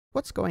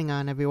What's going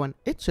on, everyone?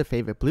 It's your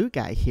favorite blue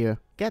guy here.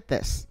 Get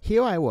this.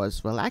 Here I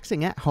was,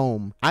 relaxing at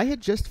home. I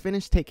had just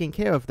finished taking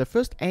care of the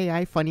first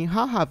AI funny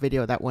haha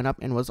video that went up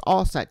and was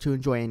all set to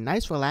enjoy a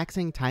nice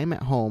relaxing time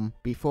at home.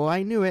 Before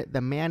I knew it,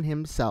 the man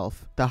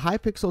himself, the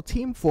Hypixel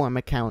team forum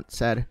account,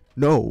 said,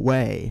 "No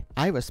way."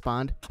 I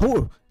respond,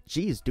 "Oh,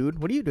 jeez, dude,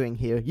 what are you doing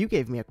here? You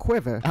gave me a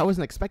quiver. I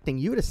wasn't expecting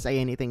you to say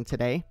anything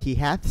today." He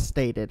hath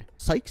stated,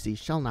 "Sykese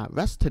shall not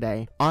rest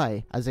today.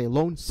 I, as a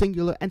lone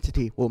singular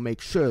entity, will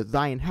make sure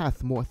thine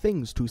hath more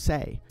things to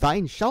say.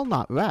 Thine shall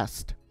not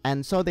rest."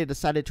 And so they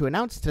decided to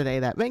announce today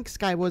that Ranked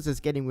Skywars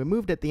is getting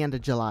removed at the end of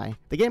July.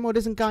 The game mode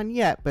isn't gone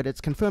yet, but it's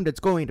confirmed it's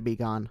going to be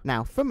gone.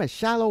 Now, from a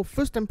shallow,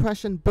 first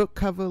impression, book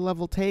cover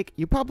level take,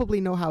 you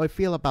probably know how I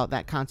feel about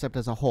that concept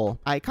as a whole.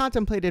 I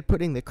contemplated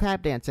putting the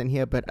crab dance in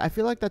here, but I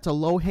feel like that's a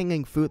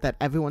low-hanging fruit that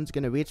everyone's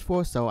gonna reach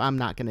for, so I'm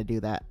not gonna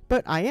do that.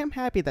 But I am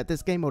happy that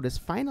this game mode is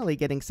finally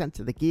getting sent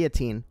to the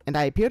guillotine, and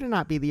I appear to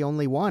not be the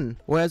only one.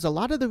 Whereas a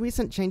lot of the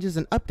recent changes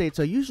and updates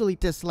are usually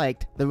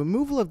disliked, the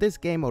removal of this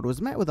game mode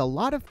was met with a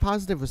lot of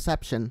positive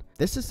reception.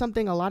 This is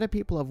something a lot of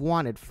people have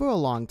wanted for a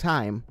long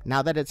time.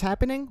 Now that it's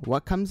happening,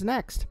 what comes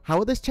next? How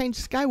will this change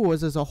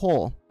Skywars as a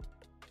whole?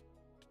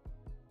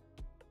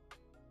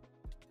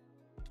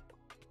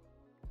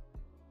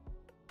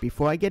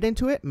 Before I get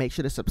into it, make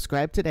sure to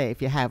subscribe today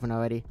if you haven't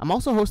already. I'm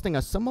also hosting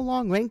a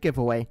summer-long rank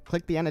giveaway.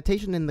 Click the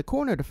annotation in the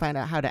corner to find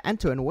out how to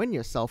enter and win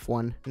yourself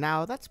one.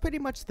 Now, that's pretty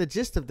much the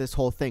gist of this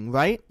whole thing,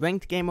 right?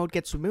 Ranked game mode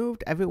gets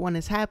removed, everyone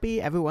is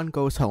happy, everyone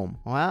goes home.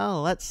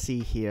 Well, let's see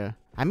here.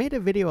 I made a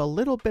video a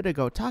little bit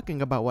ago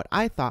talking about what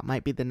I thought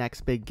might be the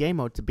next big game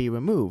mode to be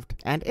removed,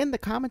 and in the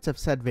comments of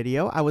said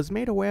video, I was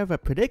made aware of a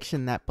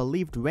prediction that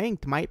believed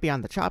Ranked might be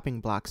on the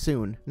chopping block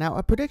soon. Now,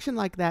 a prediction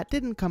like that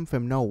didn't come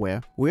from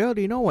nowhere. We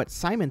already know what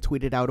Simon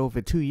tweeted out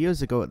over 2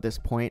 years ago at this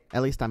point,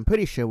 at least I'm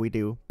pretty sure we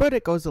do, but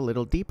it goes a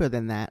little deeper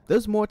than that.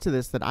 There's more to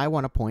this that I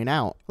want to point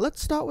out.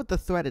 Let's start with the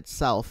thread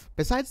itself.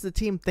 Besides the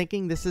team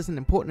thinking this isn't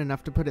important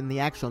enough to put in the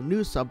actual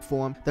news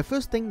subforum, the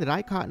first thing that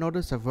I caught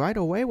notice of right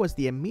away was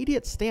the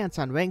immediate stance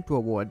on ranked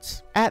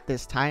rewards. At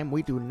this time,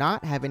 we do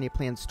not have any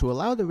plans to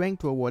allow the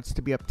ranked rewards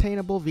to be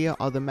obtainable via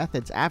other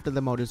methods after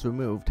the mode is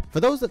removed.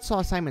 For those that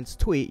saw Simon's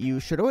tweet, you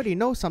should already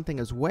know something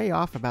is way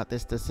off about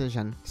this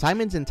decision.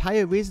 Simon's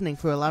entire reasoning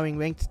for allowing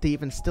ranked to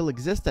even still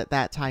exist at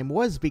that time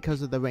was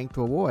because of the ranked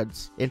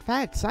rewards. In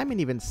fact, Simon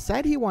even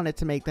said he wanted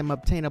to make them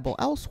obtainable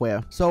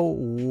elsewhere. So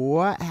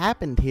what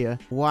happened here?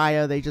 Why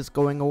are they just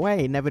going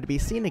away, never to be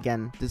seen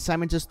again? Did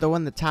Simon just throw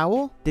in the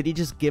towel? Did he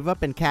just give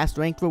up and cast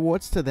ranked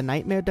rewards to the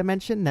nightmare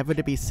dimension, never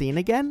to be seen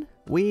again?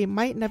 We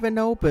might never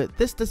know, but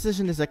this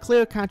decision is a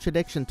clear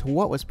contradiction to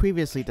what was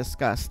previously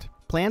discussed.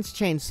 Plans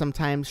change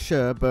sometimes,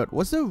 sure, but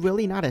was there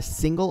really not a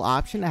single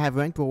option to have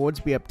ranked rewards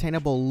be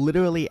obtainable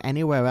literally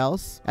anywhere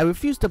else? I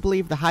refuse to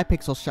believe the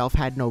Hypixel shelf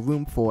had no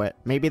room for it.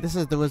 Maybe this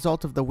is the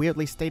result of the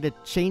weirdly stated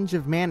change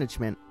of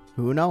management.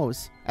 Who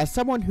knows? As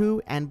someone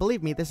who, and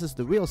believe me, this is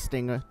the real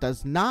stinger,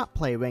 does not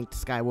play Ranked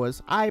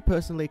Skywars, I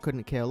personally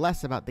couldn't care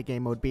less about the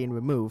game mode being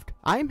removed.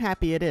 I'm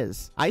happy it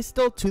is. I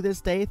still to this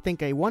day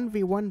think a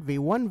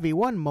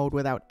 1v1v1v1 mode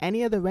without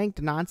any of the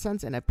ranked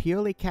nonsense and a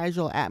purely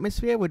casual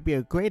atmosphere would be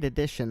a great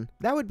addition.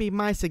 That would be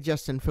my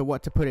suggestion for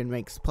what to put in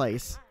Ranked's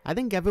place. I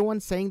think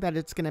everyone saying that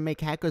it's gonna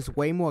make hackers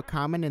way more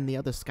common in the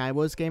other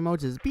Skywars game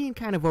modes is being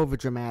kind of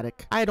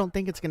overdramatic. I don't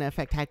think it's gonna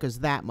affect hackers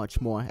that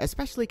much more,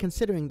 especially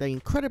considering the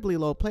incredibly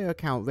low player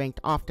count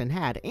Ranked often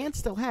had, and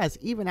still has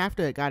even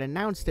after it got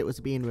announced it was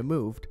being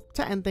removed.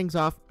 To end things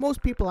off,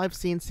 most people I've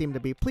seen seem to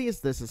be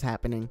pleased this is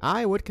happening.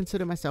 I would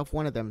consider myself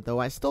one of them, though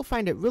I still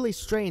find it really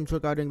strange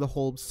regarding the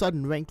whole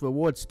sudden ranked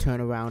rewards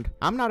turnaround.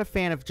 I'm not a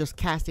fan of just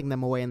casting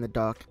them away in the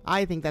dark.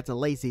 I think that's a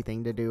lazy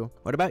thing to do.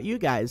 What about you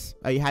guys?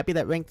 Are you happy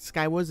that Ranked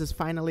Skywars is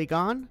finally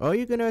gone? Or are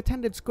you gonna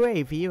attend its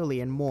grave yearly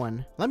and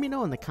mourn? Let me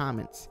know in the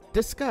comments.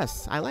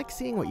 Discuss. I like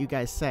seeing what you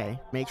guys say.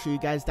 Make sure you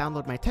guys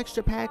download my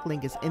texture pack,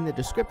 link is in the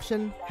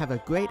description. Have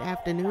a great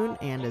afternoon,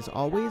 and as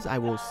always, I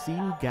will see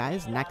you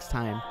guys next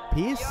time.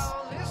 Peace.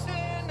 Y'all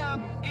listen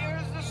up,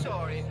 here's the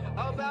story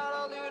about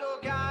a little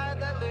guy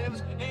that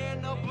lives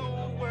in a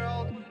blue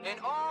world. And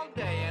all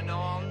day and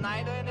all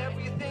night and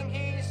everything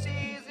he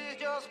sees is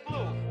just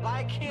blue,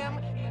 like him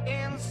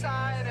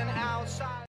inside and outside.